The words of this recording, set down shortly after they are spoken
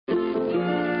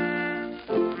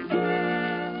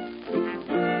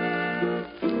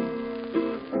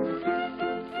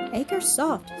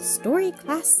AcreSoft Story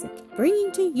Classic,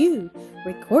 bringing to you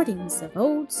recordings of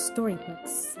old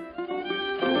storybooks.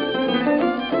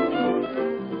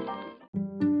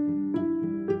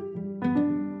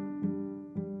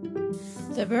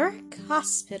 The Barrack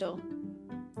Hospital.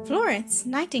 Florence,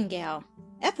 Nightingale.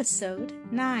 Episode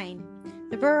 9.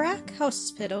 The Barrack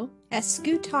Hospital at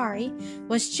Scutari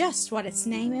was just what its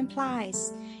name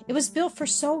implies. It was built for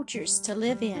soldiers to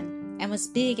live in, and was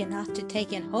big enough to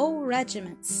take in whole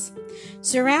regiments.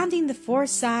 Surrounding the four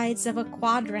sides of a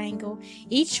quadrangle,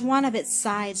 each one of its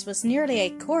sides was nearly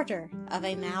a quarter of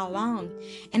a mile long,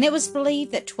 and it was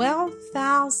believed that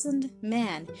 12,000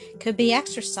 men could be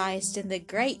exercised in the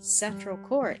great central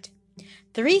court.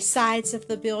 3 sides of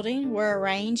the building were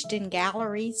arranged in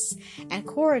galleries and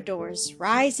corridors,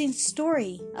 rising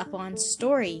story upon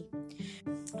story.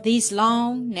 These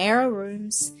long, narrow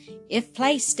rooms, if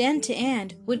placed end to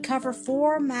end, would cover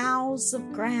 4 miles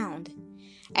of ground.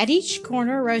 At each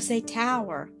corner rose a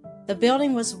tower. The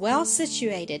building was well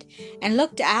situated and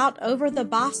looked out over the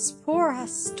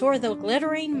Bosphorus toward the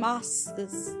glittering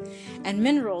mosques and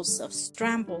minerals of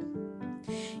Stamboul.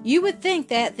 You would think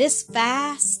that this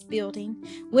vast building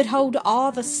would hold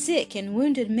all the sick and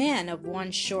wounded men of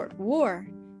one short war,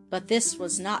 but this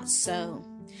was not so.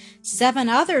 7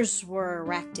 others were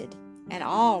erected, and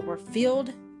all were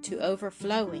filled to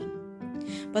overflowing.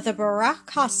 But the Barrack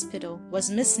Hospital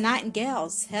was Miss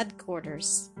Nightingale's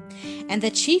headquarters, and the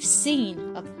chief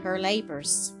scene of her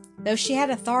labors, though she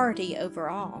had authority over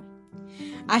all.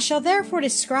 I shall therefore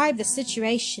describe the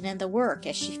situation and the work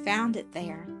as she found it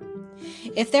there.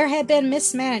 If there had been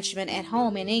mismanagement at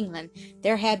home in England,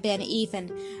 there had been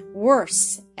even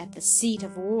worse at the seat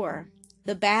of war.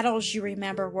 The battles, you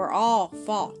remember, were all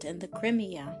fought in the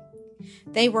Crimea.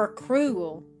 They were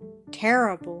cruel,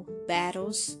 terrible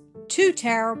battles, too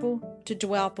terrible to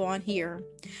dwell upon here.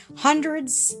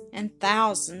 Hundreds and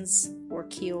thousands were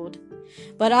killed,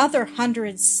 but other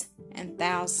hundreds and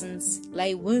thousands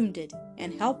lay wounded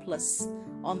and helpless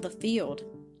on the field.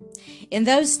 In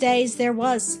those days there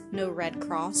was no Red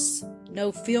Cross,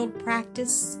 no field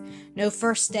practice, no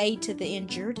first aid to the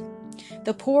injured.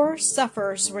 The poor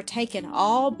sufferers were taken,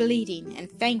 all bleeding and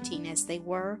fainting as they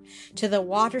were, to the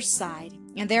waterside,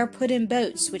 and there put in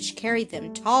boats which carried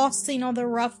them, tossing on the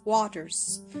rough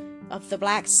waters of the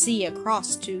Black Sea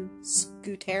across to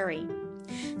Scutari.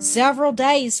 Several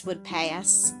days would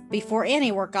pass before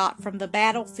any were got from the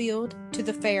battlefield to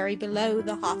the ferry below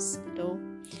the hospital,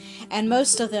 and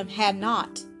most of them had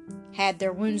not had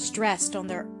their wounds dressed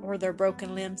or their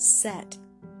broken limbs set.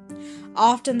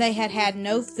 Often they had had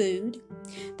no food.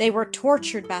 They were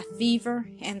tortured by fever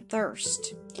and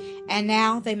thirst, and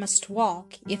now they must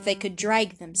walk, if they could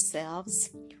drag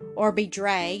themselves, or be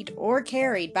dragged or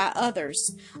carried by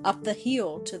others up the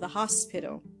hill to the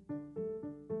hospital.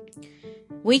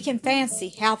 We can fancy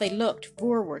how they looked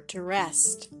forward to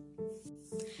rest,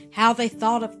 how they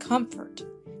thought of comfort,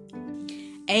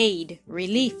 aid,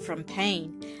 relief from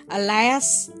pain.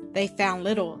 Alas, they found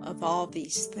little of all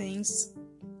these things.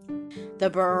 The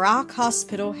Barrack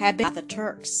Hospital had been by the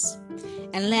Turks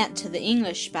and lent to the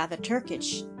English by the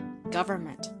Turkish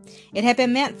government. It had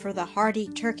been meant for the hardy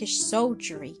Turkish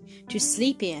soldiery to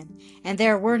sleep in, and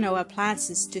there were no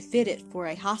appliances to fit it for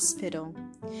a hospital.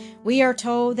 We are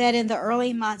told that in the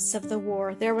early months of the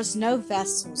war there was no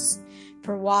vessels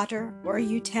for water or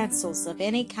utensils of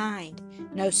any kind,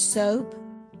 no soap,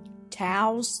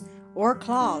 towels, or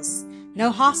cloths, no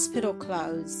hospital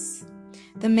clothes.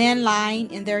 The men lying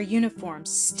in their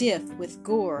uniforms, stiff with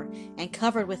gore and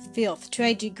covered with filth to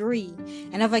a degree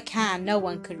and of a kind no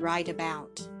one could write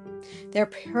about. Their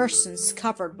persons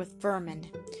covered with vermin,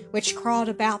 which crawled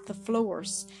about the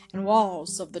floors and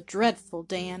walls of the dreadful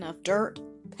den of dirt,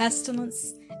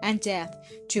 pestilence, and death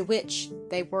to which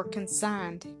they were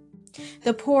consigned.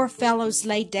 The poor fellows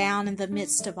lay down in the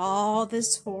midst of all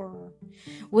this horror,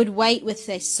 would wait with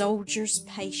a soldier's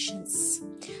patience,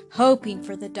 hoping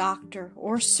for the doctor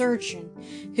or surgeon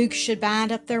who should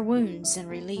bind up their wounds and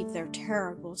relieve their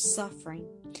terrible suffering.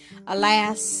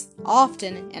 Alas,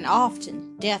 often and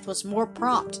often death was more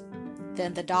prompt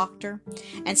than the doctor,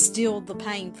 and stilled the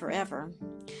pain forever,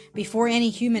 before any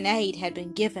human aid had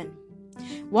been given.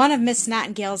 One of Miss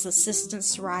Nightingale's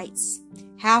assistants writes,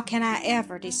 "How can I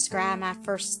ever describe my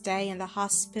first day in the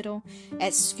hospital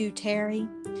at Scutari?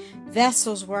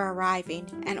 Vessels were arriving,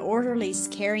 and orderlies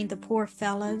carrying the poor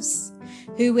fellows,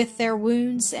 who with their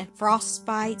wounds and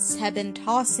frostbites had been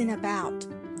tossing about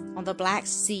on the Black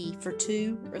Sea for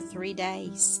 2 or 3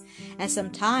 days, and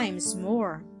sometimes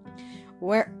more.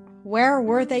 Where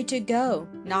were they to go?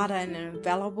 Not an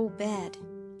available bed.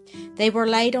 They were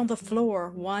laid on the floor,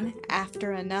 one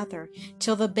after another,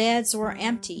 till the beds were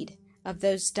emptied of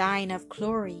those dying of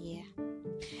cholera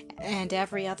and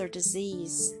every other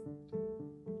disease.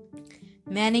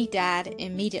 Many died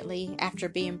immediately after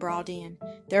being brought in.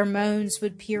 Their moans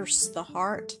would pierce the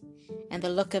heart, and the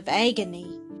look of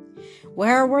agony.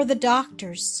 Where were the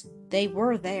doctors? They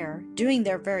were there, doing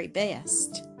their very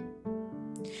best,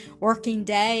 working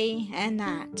day and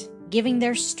night, giving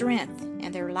their strength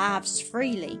and their lives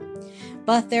freely.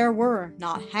 But there were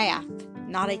not half,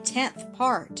 not a tenth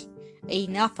part,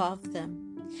 enough of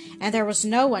them, and there was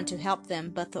no one to help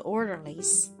them but the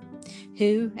orderlies,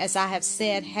 who, as I have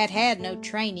said, had had no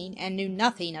training and knew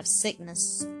nothing of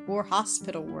sickness or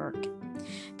hospital work.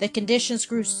 The conditions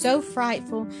grew so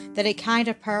frightful that a kind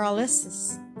of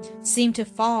paralysis seemed to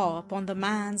fall upon the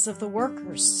minds of the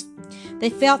workers. They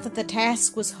felt that the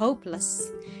task was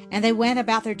hopeless, and they went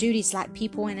about their duties like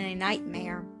people in a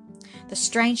nightmare. The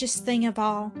strangest thing of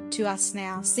all to us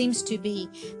now seems to be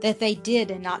that they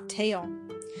did not tell.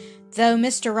 Though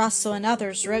Mr. Russell and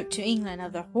others wrote to England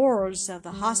of the horrors of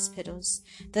the hospitals,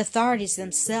 the authorities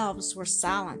themselves were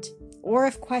silent, or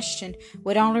if questioned,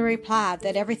 would only reply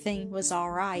that everything was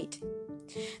all right.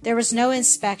 There was no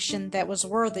inspection that was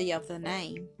worthy of the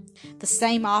name. The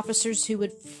same officers who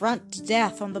would front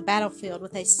death on the battlefield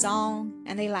with a song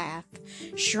and a laugh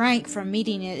shrank from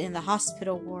meeting it in the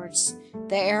hospital wards,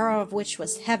 the air of which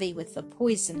was heavy with the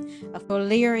poison of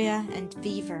cholera and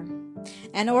fever.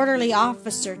 An orderly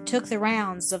officer took the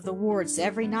rounds of the wards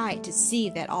every night to see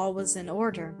that all was in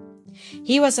order.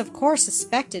 He was of course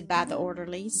suspected by the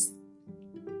orderlies,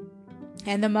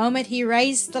 and the moment he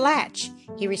raised the latch,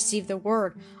 he received the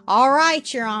word, "All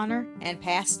right, Your Honor," and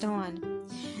passed on.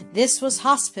 This was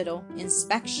hospital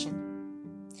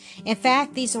inspection. In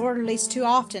fact, these orderlies too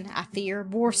often, I fear,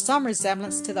 bore some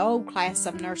resemblance to the old class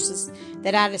of nurses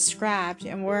that I described,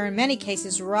 and were in many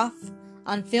cases rough,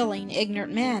 unfeeling,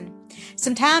 ignorant men.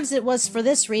 Sometimes it was for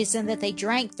this reason that they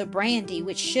drank the brandy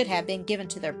which should have been given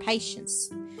to their patients,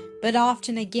 but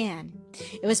often again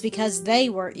it was because they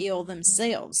were ill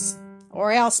themselves,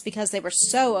 or else because they were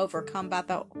so overcome by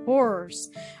the horrors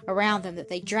around them that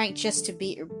they drank just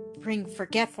to bring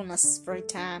forgetfulness for a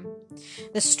time.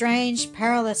 The strange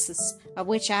paralysis of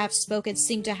which I have spoken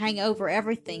seemed to hang over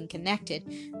everything connected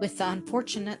with the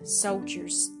unfortunate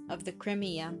soldiers of the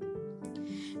Crimea.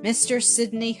 Mr.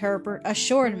 Sidney Herbert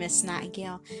assured Miss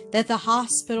Nightingale that the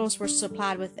hospitals were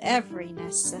supplied with every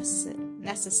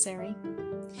necessary.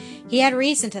 He had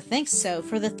reason to think so,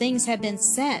 for the things had been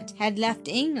sent, had left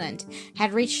England,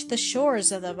 had reached the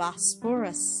shores of the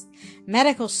Bosphorus.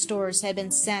 Medical stores had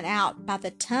been sent out by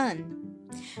the ton.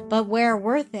 But where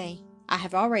were they? I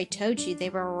have already told you they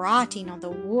were rotting on the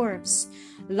wharves,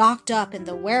 locked up in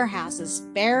the warehouses,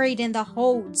 buried in the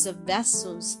holds of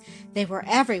vessels. They were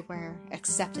everywhere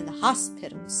except in the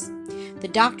hospitals. The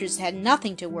doctors had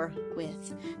nothing to work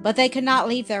with, but they could not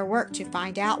leave their work to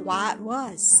find out why it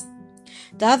was.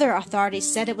 The other authorities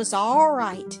said it was all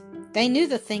right. They knew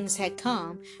the things had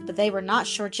come, but they were not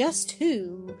sure just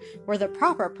who were the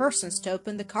proper persons to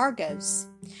open the cargoes,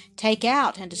 take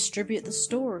out and distribute the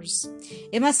stores.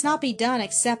 It must not be done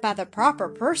except by the proper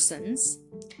persons.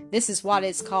 This is what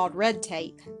is called red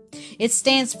tape. It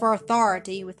stands for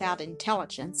authority without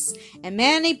intelligence, and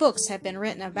many books have been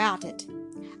written about it.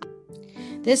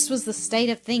 This was the state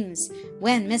of things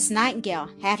when Miss Nightingale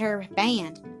had her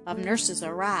band of nurses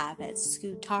arrive at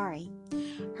Scutari.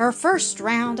 Her first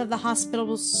round of the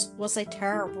hospitals was a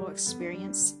terrible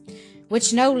experience,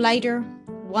 which no later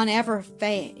one ever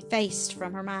faced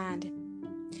from her mind.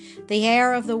 The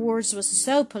air of the wards was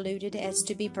so polluted as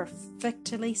to be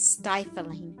perfectly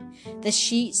stifling. The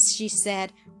sheets, she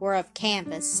said, were of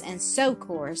canvas, and so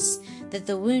coarse that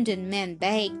the wounded men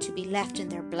begged to be left in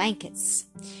their blankets.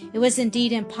 It was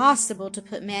indeed impossible to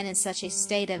put men in such a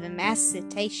state of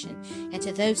emaciation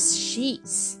into those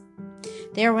sheets.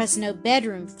 There was no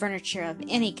bedroom furniture of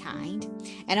any kind,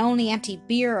 and only empty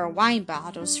beer or wine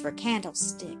bottles for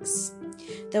candlesticks.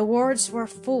 The wards were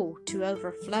full to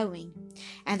overflowing,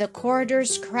 and the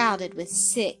corridors crowded with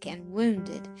sick and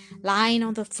wounded, lying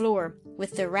on the floor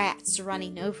with the rats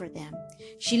running over them.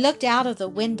 She looked out of the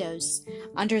windows.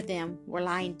 Under them were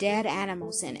lying dead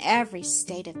animals in every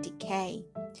state of decay,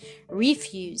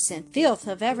 refuse and filth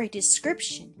of every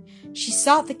description. She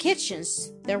sought the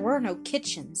kitchens. There were no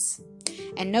kitchens,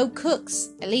 and no cooks,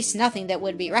 at least nothing that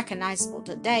would be recognizable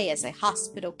today as a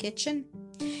hospital kitchen.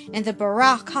 In the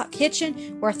Barrack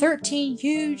kitchen were 13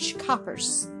 huge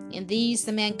coppers. In these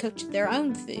the men cooked their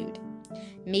own food,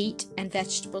 meat and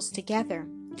vegetables together.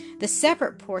 The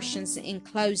separate portions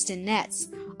enclosed in nets,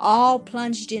 all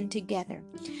plunged in together,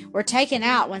 were taken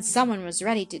out when someone was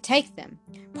ready to take them.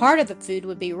 Part of the food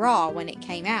would be raw when it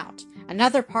came out,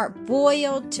 another part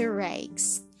boiled to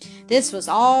rags. This was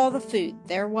all the food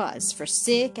there was for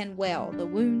sick and well, the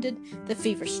wounded, the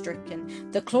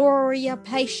fever-stricken, the chloria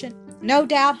patient. No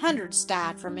doubt hundreds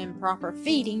died from improper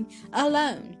feeding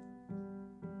alone.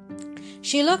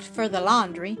 She looked for the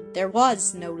laundry. There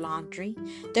was no laundry.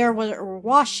 There were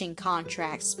washing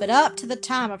contracts, but up to the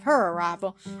time of her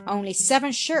arrival, only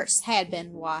 7 shirts had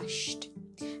been washed.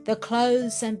 The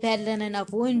clothes and bed linen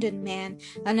of wounded men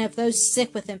and of those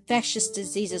sick with infectious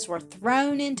diseases were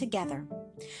thrown in together.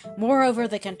 Moreover,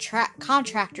 the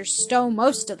contractors stole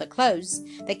most of the clothes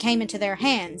that came into their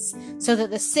hands, so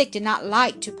that the sick did not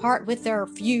like to part with their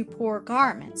few poor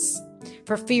garments,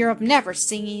 for fear of never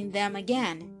seeing them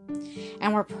again,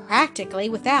 and were practically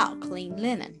without clean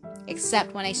linen,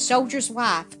 except when a soldier's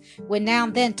wife would now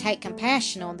and then take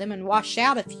compassion on them and wash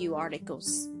out a few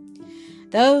articles.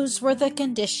 Those were the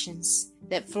conditions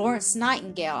that Florence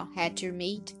Nightingale had to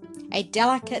meet, a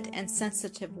delicate and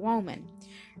sensitive woman,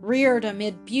 reared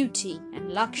amid beauty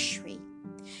and luxury.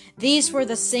 These were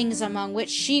the things among which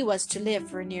she was to live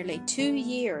for nearly 2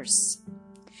 years.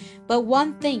 But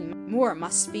one thing more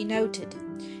must be noted.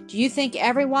 Do you think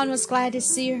everyone was glad to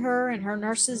see her and her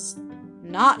nurses?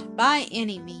 Not by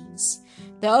any means.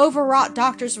 The overwrought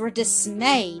doctors were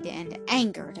dismayed and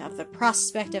angered of the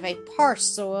prospect of a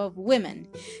parcel of women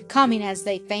coming, as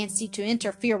they fancied, to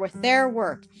interfere with their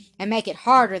work and make it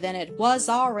harder than it was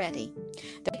already.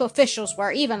 The officials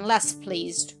were even less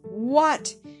pleased.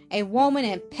 What? A woman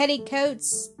in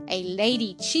petticoats, a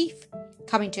lady chief,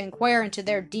 coming to inquire into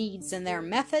their deeds and their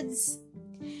methods?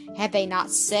 Had they not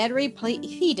said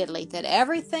repeatedly that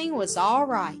everything was all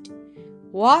right?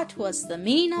 What was the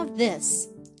meaning of this?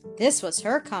 This was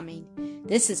her coming.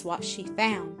 This is what she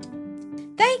found.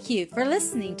 Thank you for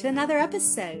listening to another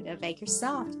episode of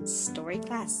AcreSoft Story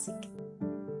Classic.